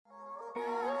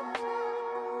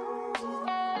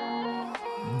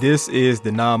This is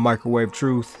the non-microwave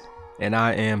truth, and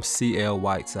I am CL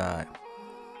Whiteside.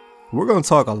 We're going to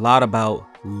talk a lot about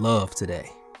love today.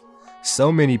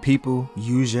 So many people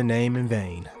use your name in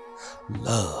vain.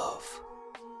 Love.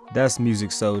 That's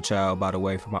Music Soul Child, by the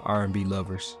way, for my R&B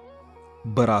lovers.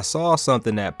 But I saw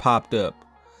something that popped up,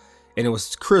 and it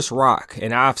was Chris Rock.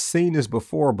 And I've seen this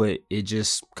before, but it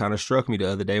just kind of struck me the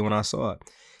other day when I saw it.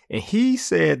 And he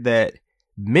said that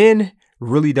men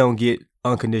really don't get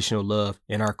unconditional love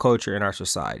in our culture, in our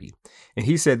society. And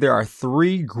he said there are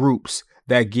 3 groups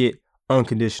that get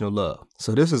unconditional love.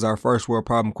 So this is our first world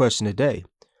problem question today.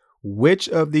 Which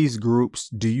of these groups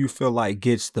do you feel like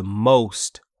gets the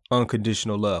most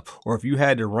unconditional love? Or if you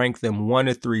had to rank them 1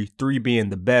 to 3, 3 being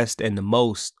the best and the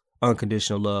most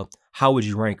unconditional love, how would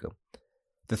you rank them?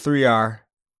 The 3 are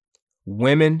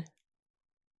women,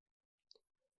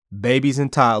 babies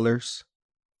and toddlers,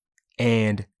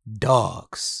 and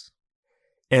dogs.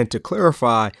 And to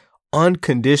clarify,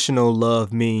 unconditional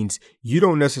love means you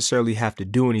don't necessarily have to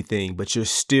do anything, but you're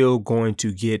still going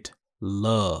to get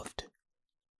loved.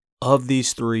 Of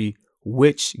these 3,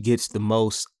 which gets the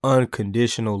most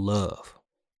unconditional love?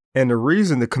 And the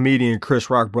reason the comedian Chris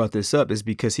Rock brought this up is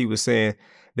because he was saying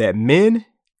that men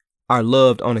are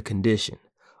loved on a condition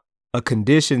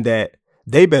that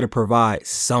they better provide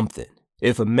something.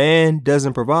 If a man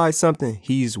doesn't provide something,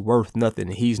 he's worth nothing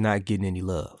and he's not getting any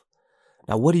love.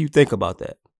 Now, what do you think about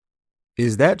that?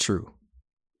 Is that true?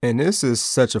 And this is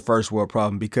such a first world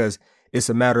problem because it's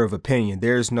a matter of opinion.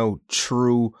 There's no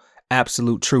true,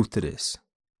 absolute truth to this.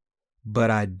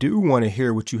 But I do want to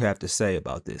hear what you have to say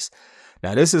about this.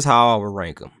 Now, this is how I would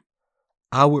rank them.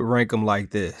 I would rank them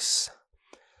like this.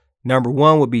 Number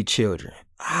 1 would be children.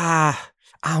 I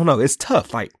don't know. It's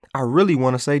tough. Like, I really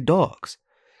want to say dogs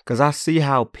because I see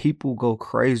how people go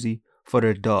crazy for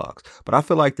their dogs. But I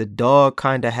feel like the dog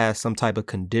kind of has some type of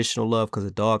conditional love because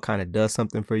the dog kind of does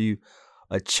something for you.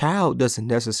 A child doesn't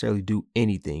necessarily do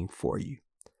anything for you.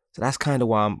 So that's kind of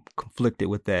why I'm conflicted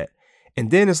with that. And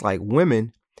then it's like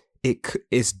women,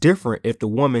 it's different if the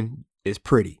woman is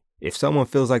pretty. If someone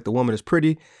feels like the woman is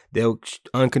pretty, they'll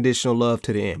unconditional love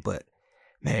to the end. But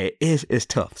man, it's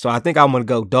tough. So I think I'm going to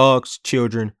go dogs,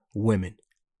 children, women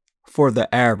for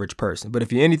the average person. But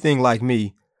if you're anything like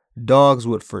me, dogs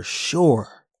would for sure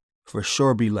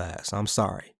be last. I'm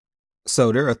sorry.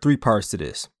 So there are 3 parts to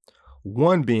this.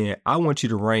 1 being, I want you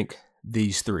to rank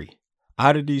these 3.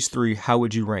 Out of these 3, how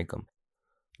would you rank them?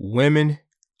 Women,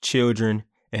 children,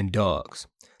 and dogs.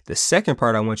 The second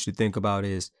part I want you to think about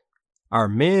is, are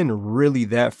men really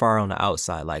that far on the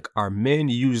outside? Like, are men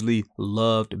usually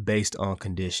loved based on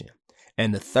condition?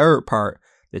 And the third part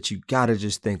that you got to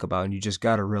just think about and you just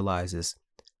got to realize is,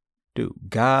 dude,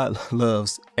 God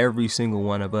loves every single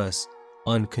one of us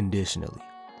unconditionally.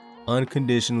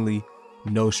 Unconditionally,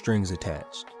 no strings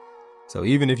attached. So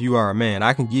even if you are a man,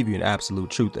 I can give you an absolute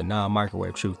truth, a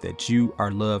non-microwave truth, that you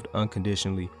are loved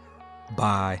unconditionally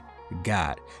by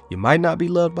God. You might not be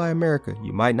loved by America.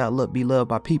 You might not be loved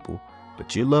by people,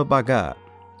 but you're loved by God.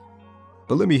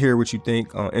 But let me hear what you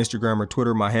think on Instagram or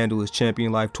Twitter. My handle is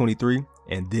ChampionLife23,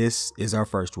 and this is our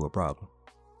first world problem.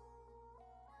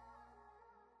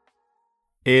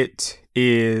 It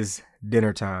is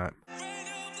dinner time.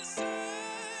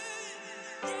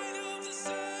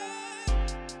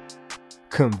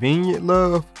 Convenient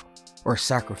love or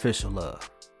sacrificial love?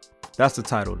 That's the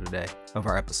title today of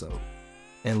our episode.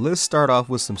 And let's start off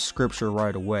with some scripture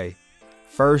right away.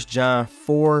 1 John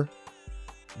 4,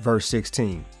 verse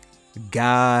 16.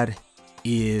 God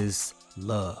is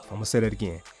love. I'm going to say that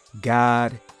again.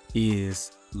 God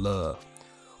is love.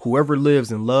 Whoever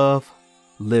lives in love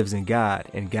lives in God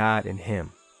and God in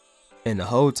him. And the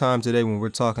whole time today when we're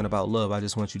talking about love, I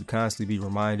just want you to constantly be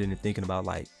reminded and thinking about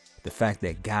like the fact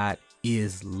that God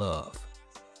is love.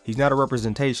 He's not a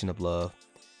representation of love.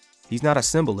 He's not a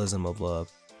symbolism of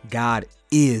love. God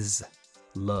is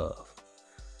love.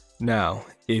 Now,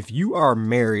 if you are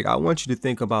married, I want you to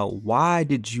think about, why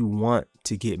did you want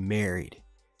to get married?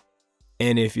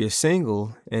 And if you're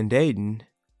single and dating,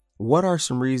 what are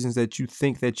some reasons that you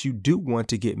think that you do want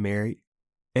to get married?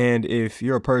 And if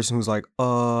you're a person who's like,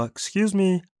 excuse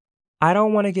me, I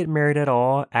don't want to get married at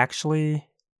all, actually,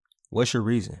 what's your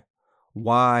reason?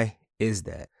 Why is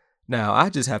that? Now, I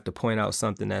just have to point out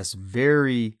something that's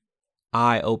very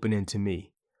eye-opening to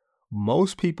me.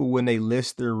 Most people, when they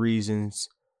list their reasons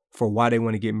for why they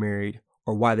want to get married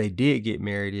or why they did get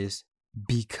married, is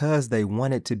because they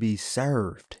wanted to be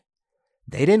served.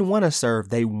 They didn't want to serve.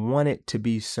 They wanted to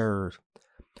be served.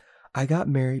 I got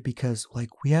married because,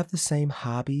 like, we have the same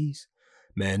hobbies.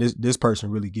 Man, this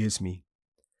person really gets me.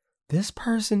 This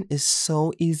person is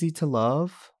so easy to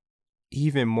love.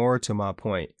 even more to my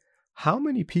point, how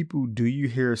many people do you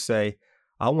hear say,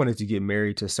 I wanted to get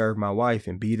married to serve my wife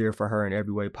and be there for her in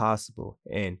every way possible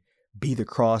and be the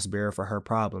cross bearer for her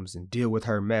problems and deal with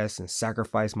her mess and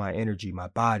sacrifice my energy, my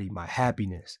body, my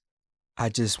happiness. I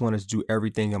just wanted to do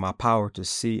everything in my power to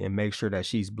see and make sure that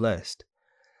she's blessed.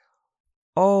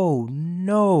 Oh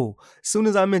no. As soon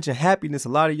as I mentioned happiness, a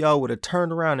lot of y'all would have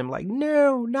turned around and like,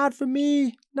 no, not for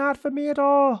me. Not for me at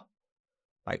all.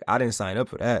 Like, I didn't sign up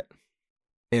for that.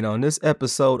 And on this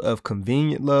episode of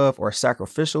Convenient Love or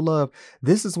Sacrificial Love,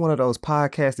 this is one of those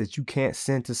podcasts that you can't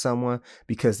send to someone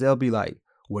because they'll be like,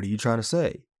 what are you trying to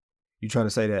say? You trying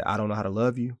to say that I don't know how to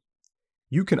love you?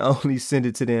 You can only send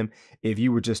it to them if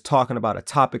you were just talking about a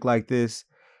topic like this,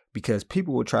 because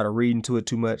people will try to read into it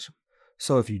too much.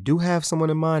 So if you do have someone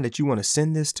in mind that you want to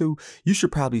send this to, you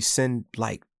should probably send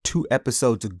like 2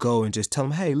 episodes ago and just tell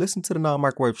them, hey, listen to the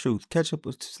non-microwave truth. Catch up,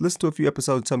 listen to a few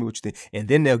episodes and tell me what you think. And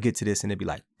then they'll get to this and they'll be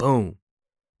like, boom.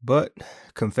 But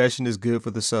confession is good for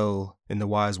the soul, in the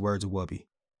wise words of Wubby.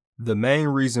 The main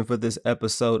reason for this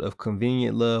episode of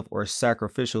Convenient Love or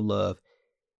Sacrificial Love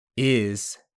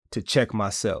is to check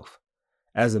myself.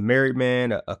 As a married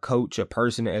man, a coach, a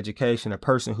person in education, a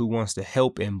person who wants to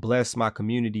help and bless my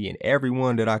community and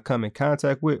everyone that I come in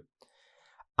contact with,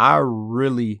 I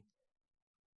really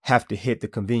have to hit the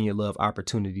convenient love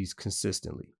opportunities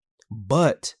consistently.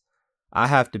 But I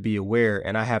have to be aware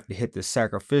and I have to hit the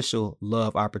sacrificial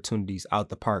love opportunities out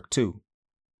the park too.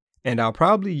 And I'll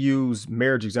probably use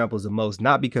marriage examples the most,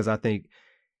 not because I think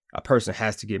a person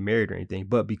has to get married or anything,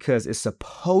 but because it's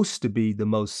supposed to be the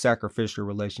most sacrificial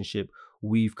relationship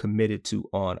we've committed to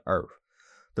on earth.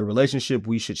 The relationship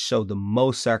we should show the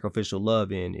most sacrificial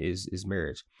love in is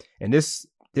marriage. And this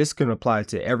can apply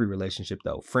to every relationship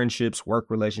though. Friendships, work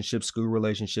relationships, school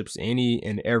relationships, any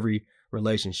and every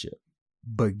relationship.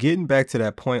 But getting back to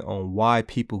that point on why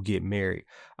people get married,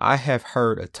 I have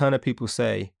heard a ton of people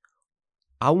say,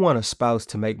 I want a spouse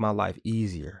to make my life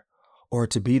easier, or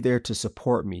to be there to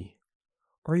support me.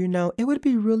 Or, it would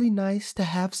be really nice to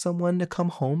have someone to come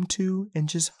home to and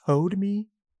just hold me.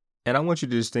 And I want you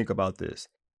to just think about this.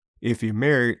 If you're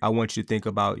married, I want you to think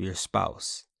about your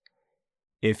spouse.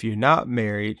 If you're not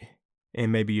married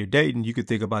and maybe you're dating, you could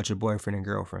think about your boyfriend and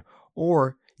girlfriend.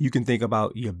 Or you can think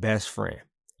about your best friend.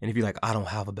 And if you're like, I don't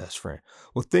have a best friend,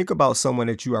 well, think about someone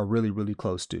that you are really, really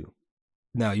close to.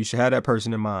 Now, you should have that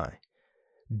person in mind.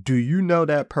 Do you know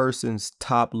that person's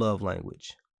top love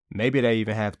language? Maybe they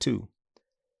even have 2.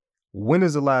 When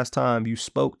is the last time you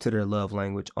spoke to their love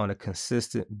language on a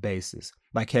consistent basis?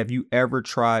 Like, have you ever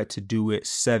tried to do it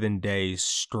 7 days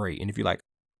straight? And if you're like,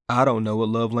 I don't know what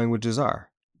love languages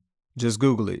are, just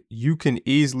Google it. You can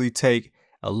easily take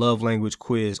a love language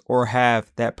quiz or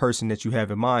have that person that you have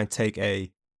in mind take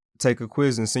a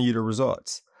quiz and send you the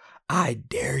results. I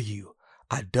dare you.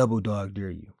 I double dog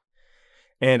dare you.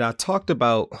 And I talked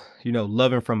about,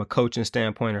 loving from a coaching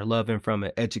standpoint or loving from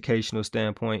an educational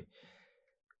standpoint.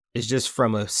 It's just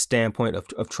from a standpoint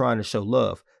of trying to show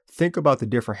love. Think about the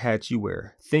different hats you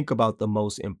wear. Think about the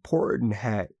most important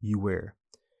hat you wear.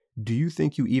 Do you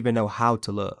think you even know how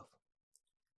to love?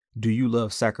 Do you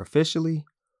love sacrificially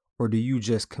or do you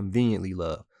just conveniently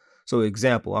love? So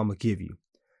example, I'm going to give you.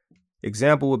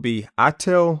 Example would be, I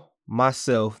tell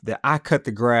myself that I cut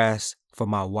the grass for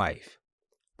my wife.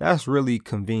 That's really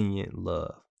convenient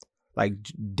love. Like,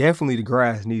 definitely the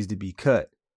grass needs to be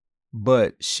cut,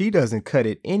 but she doesn't cut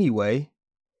it anyway.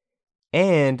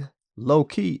 And low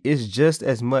key, it's just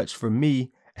as much for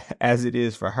me as it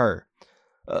is for her.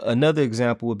 Another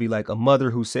example would be like a mother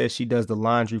who says she does the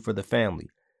laundry for the family.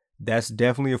 That's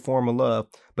definitely a form of love,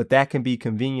 but that can be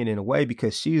convenient in a way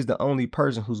because she's the only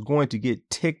person who's going to get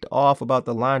ticked off about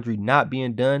the laundry not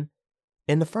being done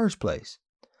in the first place.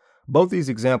 Both these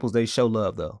examples, they show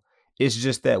love though. It's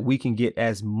just that we can get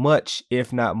as much,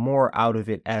 if not more, out of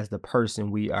it as the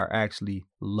person we are actually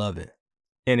loving.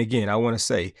 And again, I want to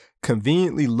say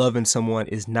conveniently loving someone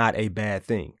is not a bad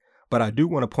thing. But I do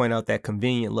want to point out that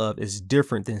convenient love is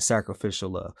different than sacrificial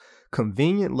love.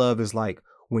 Convenient love is like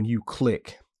when you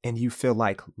click and you feel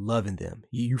like loving them.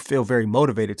 You feel very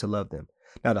motivated to love them.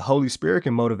 Now, the Holy Spirit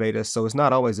can motivate us, so it's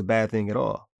not always a bad thing at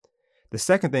all. The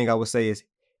second thing I would say is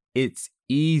it's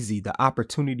easy. The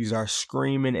opportunities are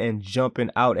screaming and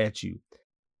jumping out at you.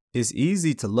 It's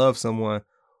easy to love someone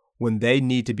when they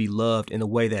need to be loved in a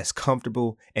way that's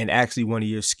comfortable and actually one of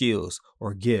your skills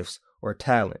or gifts or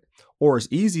talent. Or it's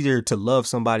easier to love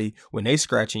somebody when they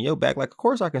scratching your back. Like, of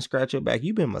course I can scratch your back.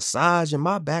 You've been massaging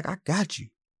my back. I got you.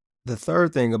 The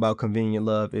third thing about convenient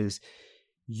love is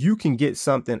you can get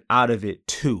something out of it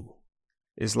too.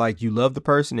 It's like you love the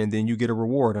person and then you get a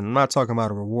reward. And I'm not talking about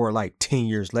a reward like 10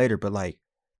 years later, but like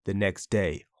the next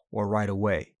day or right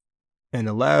away. And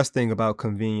the last thing about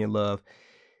convenient love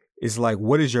is like,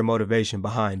 what is your motivation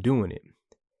behind doing it?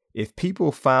 If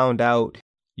people found out,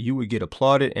 you would get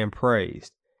applauded and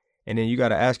praised. And then you got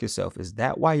to ask yourself, is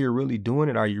that why you're really doing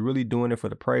it? Are you really doing it for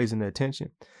the praise and the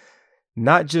attention?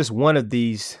 Not just one of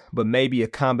these, but maybe a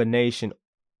combination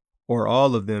or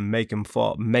all of them make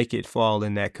it fall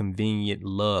in that convenient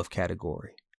love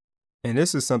category. And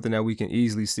this is something that we can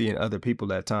easily see in other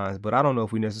people at times, but I don't know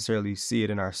if we necessarily see it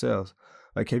in ourselves.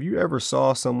 Like, have you ever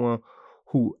saw someone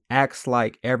who acts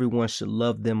like everyone should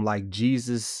love them like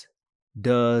Jesus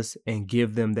does and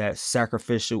give them that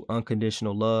sacrificial,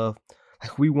 unconditional love?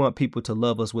 Like, we want people to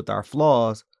love us with our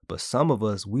flaws, but some of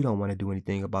us, we don't want to do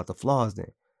anything about the flaws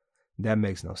then. That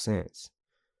makes no sense.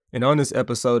 And on this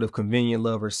episode of Convenient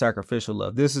Love or Sacrificial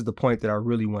Love, this is the point that I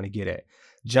really want to get at.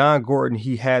 John Gordon,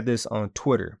 he had this on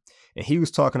Twitter, and he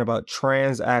was talking about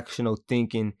transactional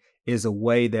thinking is a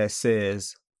way that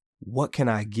says, what can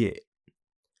I get?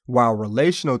 While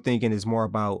relational thinking is more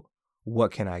about,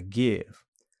 what can I give?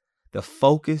 The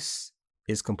focus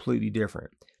is completely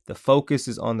different. The focus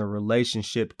is on the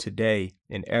relationship today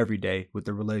and every day with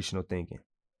the relational thinking.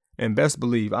 And best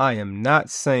believe I am not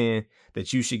saying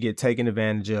that you should get taken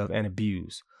advantage of and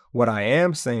abused. What I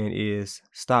am saying is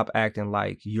stop acting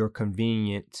like your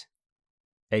convenient,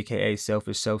 aka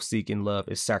selfish, self-seeking love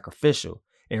is sacrificial,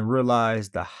 and realize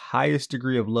the highest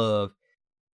degree of love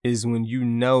is when you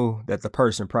know that the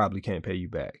person probably can't pay you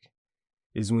back.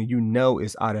 Is when you know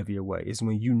it's out of your way. Is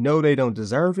when you know they don't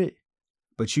deserve it,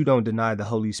 but you don't deny the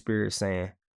Holy Spirit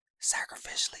saying,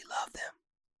 sacrificially love them.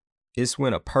 It's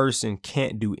when a person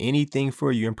can't do anything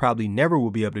for you and probably never will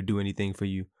be able to do anything for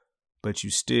you, but you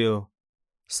still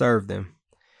serve them.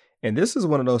 And this is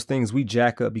one of those things we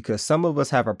jack up because some of us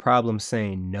have a problem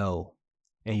saying no.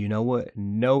 And you know what?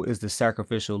 No is the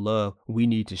sacrificial love we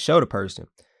need to show the person.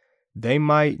 They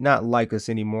might not like us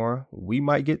anymore. We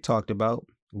might get talked about.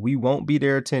 We won't be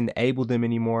there to enable them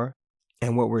anymore.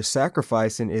 And what we're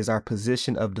sacrificing is our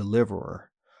position of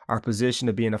deliverer, our position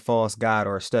of being a false god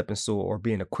or a stepping stool or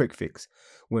being a quick fix.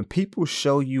 When people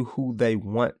show you who they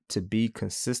want to be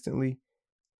consistently,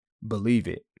 believe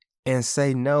it and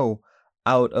say no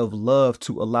out of love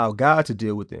to allow God to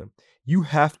deal with them. You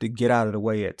have to get out of the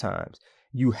way at times.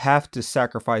 You have to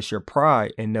sacrifice your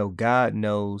pride and know God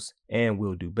knows and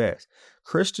will do best.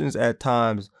 Christians at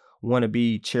times want to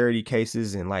be charity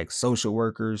cases and like social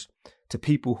workers to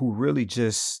people who really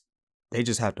they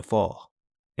just have to fall.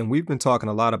 And we've been talking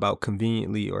a lot about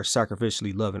conveniently or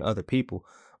sacrificially loving other people,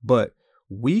 but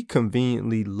we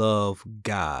conveniently love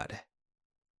God.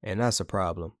 And that's a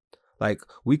problem. Like,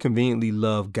 we conveniently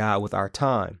love God with our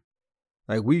time.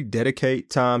 Like, we dedicate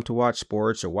time to watch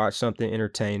sports or watch something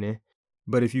entertaining.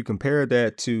 But if you compare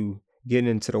that to getting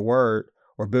into the word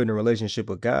or building a relationship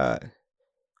with God,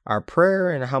 our prayer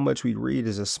and how much we read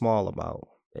is a small amount.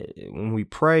 When we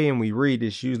pray and we read,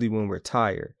 it's usually when we're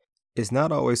tired. It's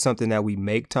not always something that we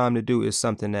make time to do. It's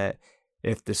something that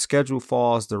if the schedule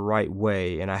falls the right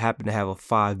way and I happen to have a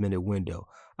 5-minute window,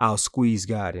 I'll squeeze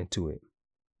God into it.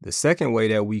 The second way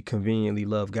that we conveniently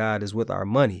love God is with our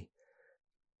money.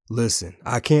 Listen,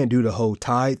 I can't do the whole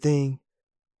tithe thing,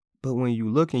 but when you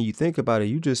look and you think about it,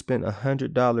 you just spent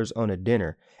 $100 on a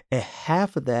dinner, and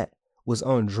half of that was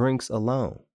on drinks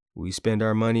alone. We spend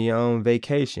our money on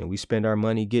vacation. We spend our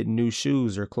money getting new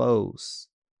shoes or clothes.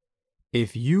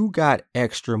 If you got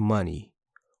extra money,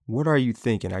 what are you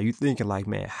thinking? Are you thinking like,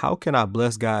 man, how can I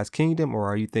bless God's kingdom? Or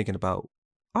are you thinking about,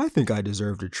 I think I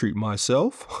deserve to treat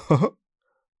myself?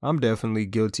 I'm definitely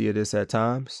guilty of this at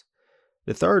times.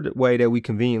 The third way that we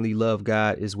conveniently love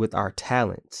God is with our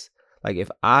talents. Like, if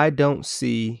I don't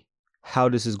see how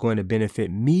this is going to benefit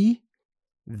me,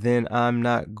 then I'm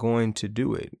not going to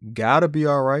do it. Gotta be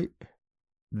all right.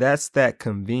 That's that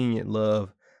convenient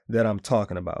love that I'm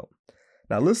talking about.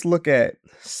 Now let's look at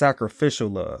sacrificial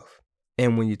love.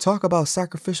 And when you talk about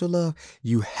sacrificial love,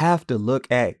 you have to look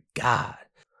at God.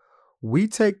 We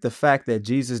take the fact that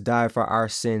Jesus died for our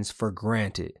sins for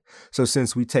granted. So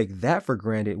since we take that for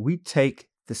granted, we take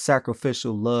the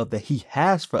sacrificial love that he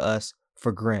has for us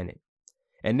for granted.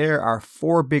 And there are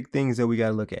 4 big things that we got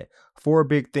to look at. 4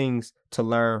 big things to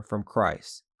learn from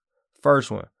Christ.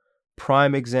 First one,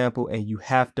 prime example, and you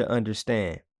have to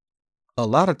understand. A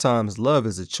lot of times love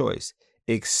is a choice,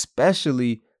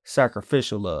 especially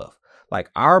sacrificial love. Like,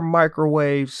 our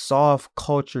microwave soft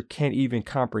culture can't even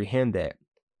comprehend that.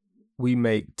 We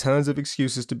make tons of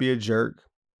excuses to be a jerk.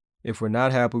 If we're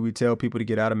not happy, we tell people to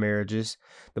get out of marriages.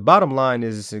 The bottom line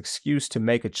is it's an excuse to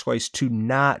make a choice to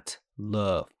not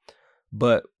love.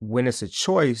 But when it's a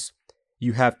choice,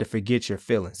 you have to forget your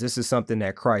feelings. This is something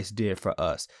that Christ did for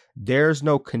us. There's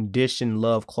no conditioned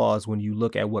love clause when you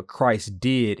look at what Christ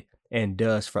did and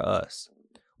does for us.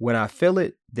 When I feel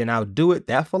it, then I'll do it.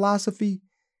 That philosophy,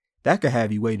 that could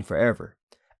have you waiting forever.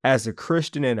 As a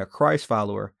Christian and a Christ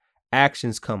follower,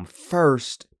 actions come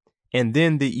first, and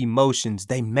then the emotions,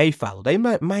 they may follow. They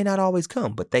might not always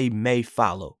come, but they may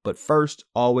follow. But first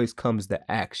always comes the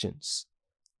actions.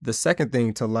 The second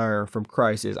thing to learn from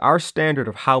Christ is our standard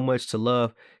of how much to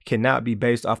love cannot be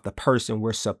based off the person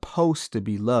we're supposed to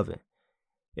be loving.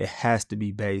 It has to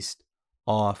be based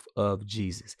off of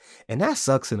Jesus. And that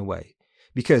sucks in a way,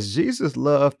 because Jesus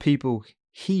loved people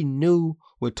he knew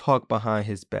would talk behind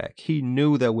his back. He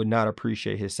knew that would not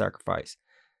appreciate his sacrifice.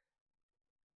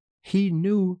 He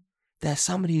knew that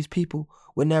some of these people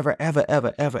would never, ever,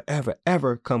 ever, ever, ever,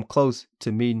 ever come close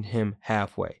to meeting him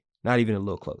halfway. Not even a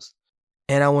little close.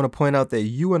 And I want to point out that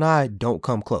you and I don't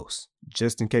come close.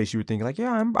 Just in case you were thinking like,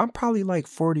 yeah, I'm probably like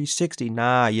 40, 60.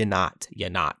 Nah, you're not. You're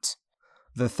not.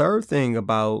 The third thing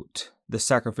about the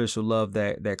sacrificial love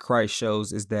that Christ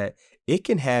shows is that it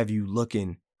can have you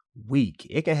looking weak.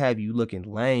 It can have you looking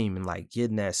lame and like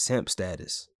getting that simp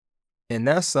status. And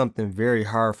that's something very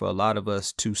hard for a lot of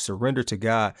us to surrender to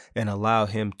God and allow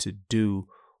him to do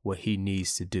what he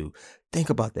needs to do. Think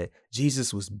about that.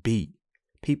 Jesus was beat.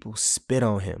 People spit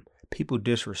on him. People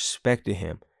disrespected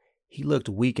him. He looked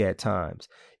weak at times.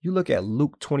 You look at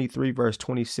Luke 23, verse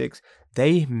 26.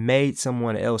 They made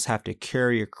someone else have to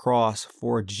carry a cross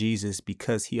for Jesus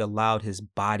because he allowed his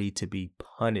body to be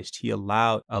punished. He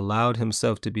allowed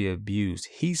himself to be abused.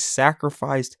 He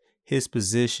sacrificed his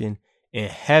position in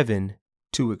heaven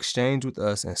to exchange with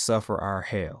us and suffer our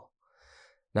hell.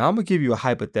 Now, I'm going to give you a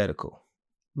hypothetical.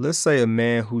 Let's say a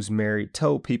man who's married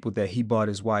told people that he bought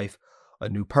his wife a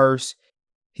new purse.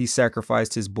 He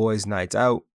sacrificed his boys' nights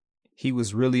out. He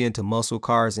was really into muscle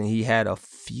cars, and he had a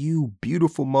few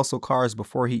beautiful muscle cars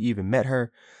before he even met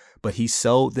her, but he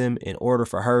sold them in order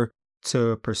for her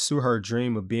to pursue her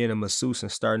dream of being a masseuse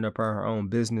and starting up her own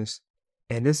business.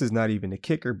 And this is not even the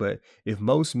kicker, but if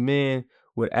most men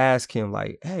would ask him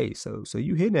like, hey, so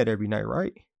you hitting that every night,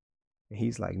 right? And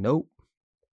he's like, nope.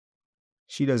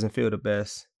 She doesn't feel the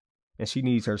best, and she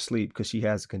needs her sleep because she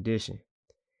has a condition.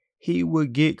 He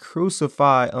would get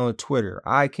crucified on Twitter.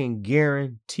 I can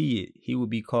guarantee it. He would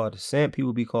be called a simp. He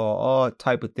would be called all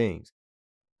type of things.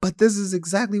 But this is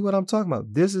exactly what I'm talking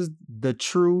about. This is the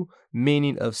true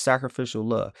meaning of sacrificial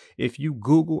love. If you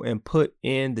Google and put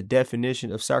in the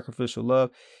definition of sacrificial love,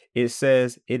 it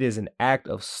says it is an act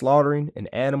of slaughtering an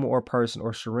animal or person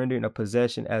or surrendering a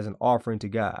possession as an offering to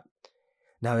God.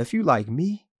 Now, if you like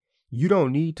me, you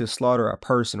don't need to slaughter a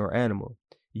person or animal.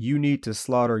 You need to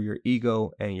slaughter your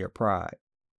ego and your pride.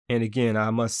 And again,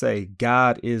 I must say,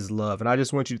 God is love. And I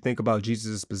just want you to think about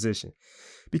Jesus' position,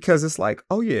 because it's like,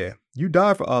 oh yeah, you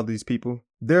died for all these people.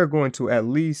 They're going to at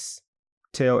least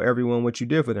tell everyone what you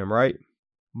did for them, right?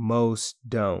 Most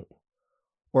don't.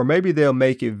 Or maybe they'll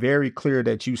make it very clear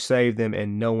that you saved them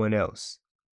and no one else.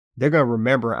 They're going to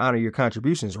remember and honor your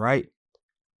contributions, right?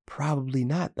 Probably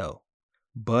not, though.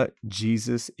 But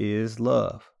Jesus is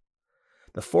love.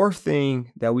 The fourth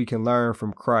thing that we can learn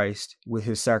from Christ with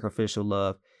his sacrificial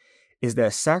love is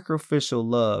that sacrificial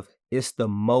love is the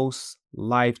most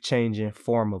life-changing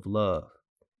form of love.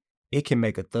 It can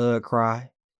make a thug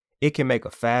cry. It can make a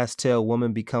fast-tailed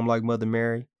woman become like Mother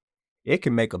Mary. It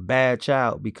can make a bad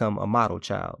child become a model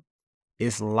child.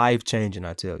 It's life-changing,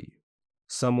 I tell you.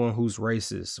 Someone who's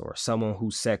racist or someone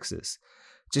who's sexist.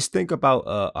 Just think about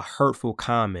a hurtful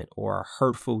comment or a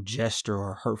hurtful gesture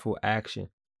or a hurtful action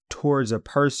towards a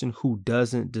person who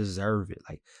doesn't deserve it.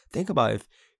 Like, think about if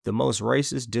the most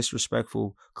racist,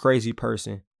 disrespectful, crazy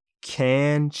person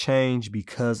can change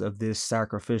because of this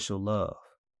sacrificial love.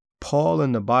 Paul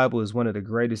in the Bible is one of the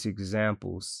greatest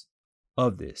examples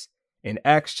of this. In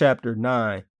Acts chapter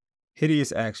 9,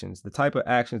 hideous actions, the type of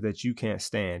actions that you can't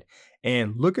stand.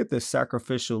 And look at the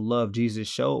sacrificial love Jesus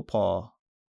showed Paul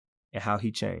and how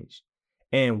he changed.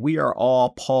 And we are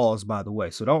all Pauls, by the way.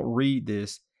 So don't read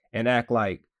this and act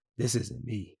like this isn't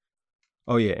me.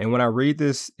 Oh yeah, and when I read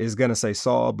this, it's going to say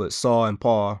Saul, but Saul and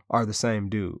Paul are the same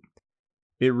dude.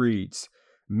 It reads,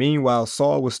 meanwhile,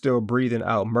 Saul was still breathing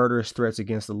out murderous threats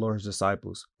against the Lord's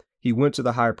disciples. He went to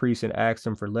the high priest and asked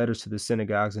him for letters to the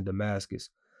synagogues in Damascus,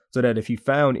 so that if he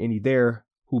found any there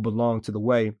who belonged to the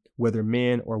way, whether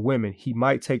men or women, he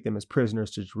might take them as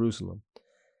prisoners to Jerusalem.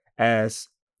 As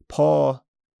Paul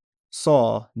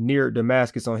saw near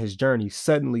Damascus on his journey,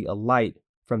 suddenly a light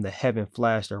from the heaven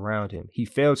flashed around him. He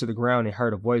fell to the ground and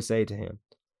heard a voice say to him,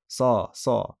 Saul,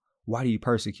 Saul, why do you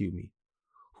persecute me?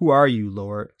 Who are you,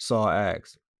 Lord? Saul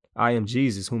asked. I am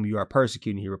Jesus, whom you are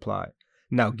persecuting, he replied.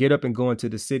 Now get up and go into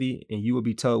the city, and you will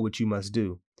be told what you must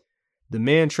do." The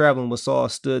men traveling with Saul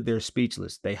stood there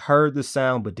speechless. They heard the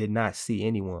sound but did not see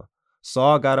anyone.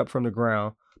 Saul got up from the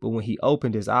ground, but when he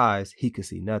opened his eyes, he could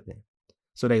see nothing.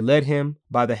 So they led him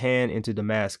by the hand into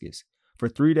Damascus. For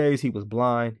 3 days he was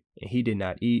blind, and he did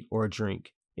not eat or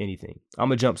drink anything. I'm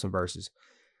going to jump some verses.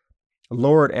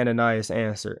 Lord, Ananias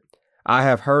answered, "I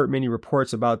have heard many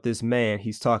reports about this man,"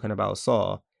 he's talking about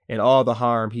Saul, "and all the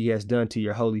harm he has done to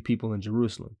your holy people in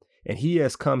Jerusalem. And he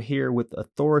has come here with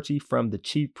authority from the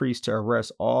chief priest to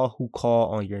arrest all who call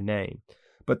on your name."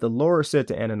 But the Lord said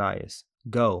to Ananias,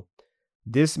 "Go.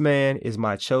 This man is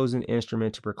my chosen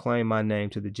instrument to proclaim my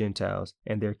name to the Gentiles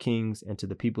and their kings and to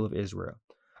the people of Israel.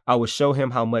 I will show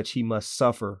him how much he must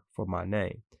suffer for my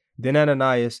name." Then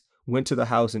Ananias went to the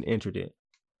house and entered it.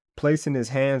 Placing his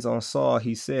hands on Saul,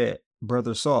 he said,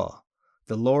 "Brother Saul,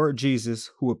 the Lord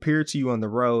Jesus, who appeared to you on the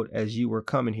road as you were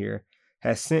coming here,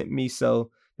 has sent me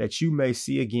so that you may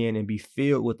see again and be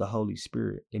filled with the Holy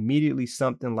Spirit." Immediately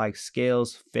something like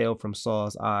scales fell from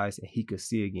Saul's eyes and he could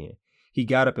see again. He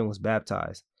got up and was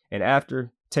baptized, and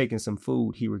after taking some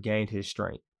food, he regained his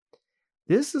strength.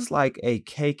 This is like a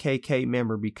KKK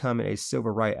member becoming a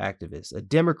civil rights activist, a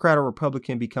Democrat or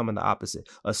Republican becoming the opposite,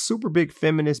 a super big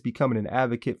feminist becoming an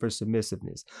advocate for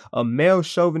submissiveness, a male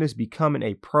chauvinist becoming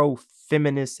a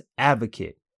pro-feminist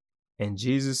advocate. And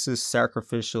Jesus'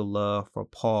 sacrificial love for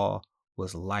Paul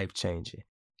was life-changing.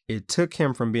 It took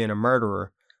him from being a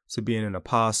murderer to being an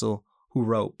apostle who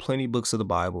wrote plenty books of the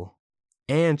Bible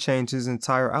and changed his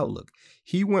entire outlook.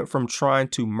 He went from trying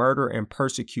to murder and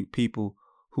persecute people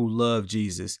who love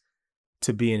Jesus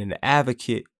to being an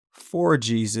advocate for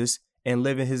Jesus and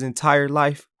living his entire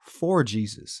life for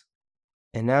Jesus.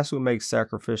 And that's what makes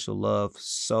sacrificial love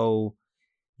so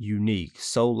unique,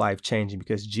 so life-changing,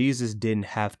 because Jesus didn't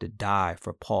have to die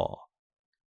for Paul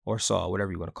or Saul,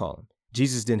 whatever you want to call him.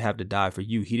 Jesus didn't have to die for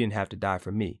you. He didn't have to die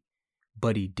for me,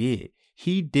 but he did.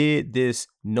 He did this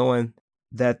knowing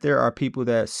that there are people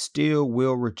that still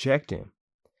will reject him.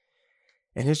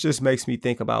 And it just makes me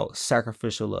think about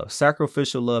sacrificial love.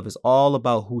 Sacrificial love is all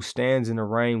about who stands in the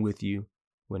rain with you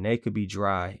when they could be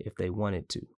dry if they wanted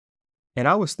to. And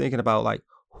I was thinking about, like,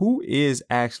 who is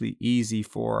actually easy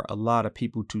for a lot of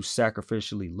people to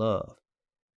sacrificially love?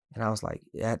 And I was like,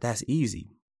 that's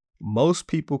easy. Most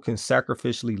people can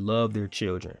sacrificially love their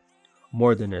children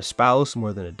more than their spouse,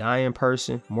 more than a dying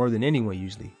person, more than anyone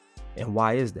usually. And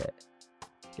why is that?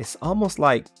 It's almost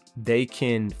like they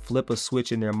can flip a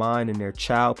switch in their mind and their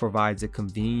child provides a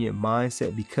convenient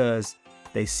mindset because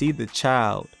they see the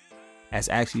child as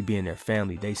actually being their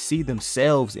family. They see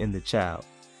themselves in the child.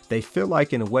 They feel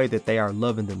like in a way that they are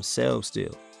loving themselves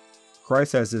still.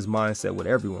 Christ has this mindset with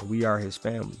everyone. We are his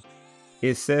family.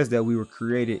 It says that we were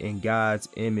created in God's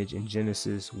image in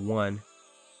Genesis 1,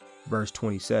 verse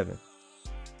 27.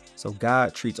 So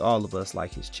God treats all of us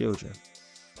like his children.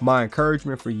 My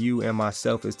encouragement for you and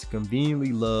myself is to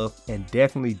conveniently love, and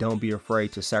definitely don't be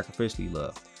afraid to sacrificially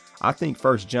love. I think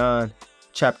 1 John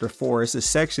chapter 4, it's a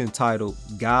section titled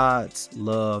God's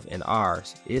Love and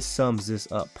Ours. It sums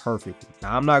this up perfectly.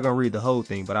 Now, I'm not going to read the whole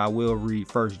thing, but I will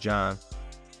read 1 John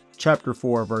chapter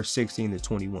 4, verse 16 to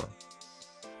 21.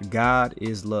 God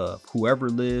is love. Whoever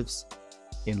lives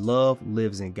in love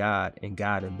lives in God and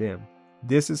God in them.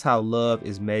 This is how love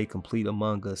is made complete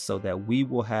among us, so that we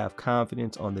will have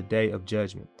confidence on the day of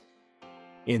judgment.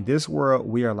 In this world,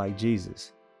 we are like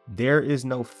Jesus. There is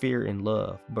no fear in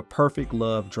love, but perfect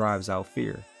love drives out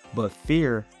fear. But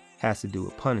fear has to do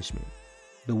with punishment.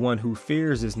 The one who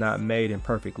fears is not made in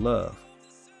perfect love.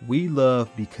 We love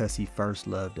because he first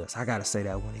loved us. I got to say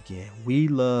that one again. We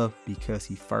love because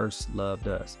he first loved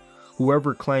us.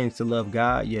 Whoever claims to love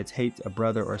God yet hates a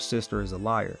brother or sister is a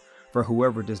liar. For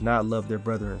whoever does not love their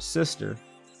brother and sister,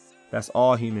 that's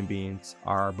all human beings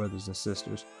are our brothers and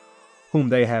sisters, whom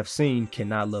they have seen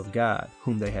cannot love God,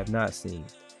 whom they have not seen.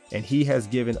 And he has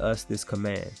given us this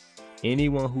command: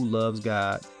 anyone who loves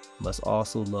God must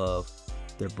also love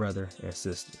their brother and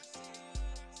sister.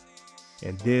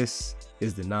 And this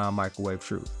is the non-microwave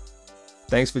truth.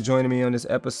 Thanks for joining me on this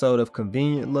episode of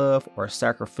Convenient Love or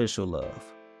Sacrificial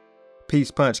Love.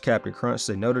 Peace punch, Captain Crunch.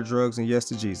 Say no to drugs and yes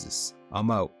to Jesus. I'm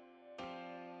out.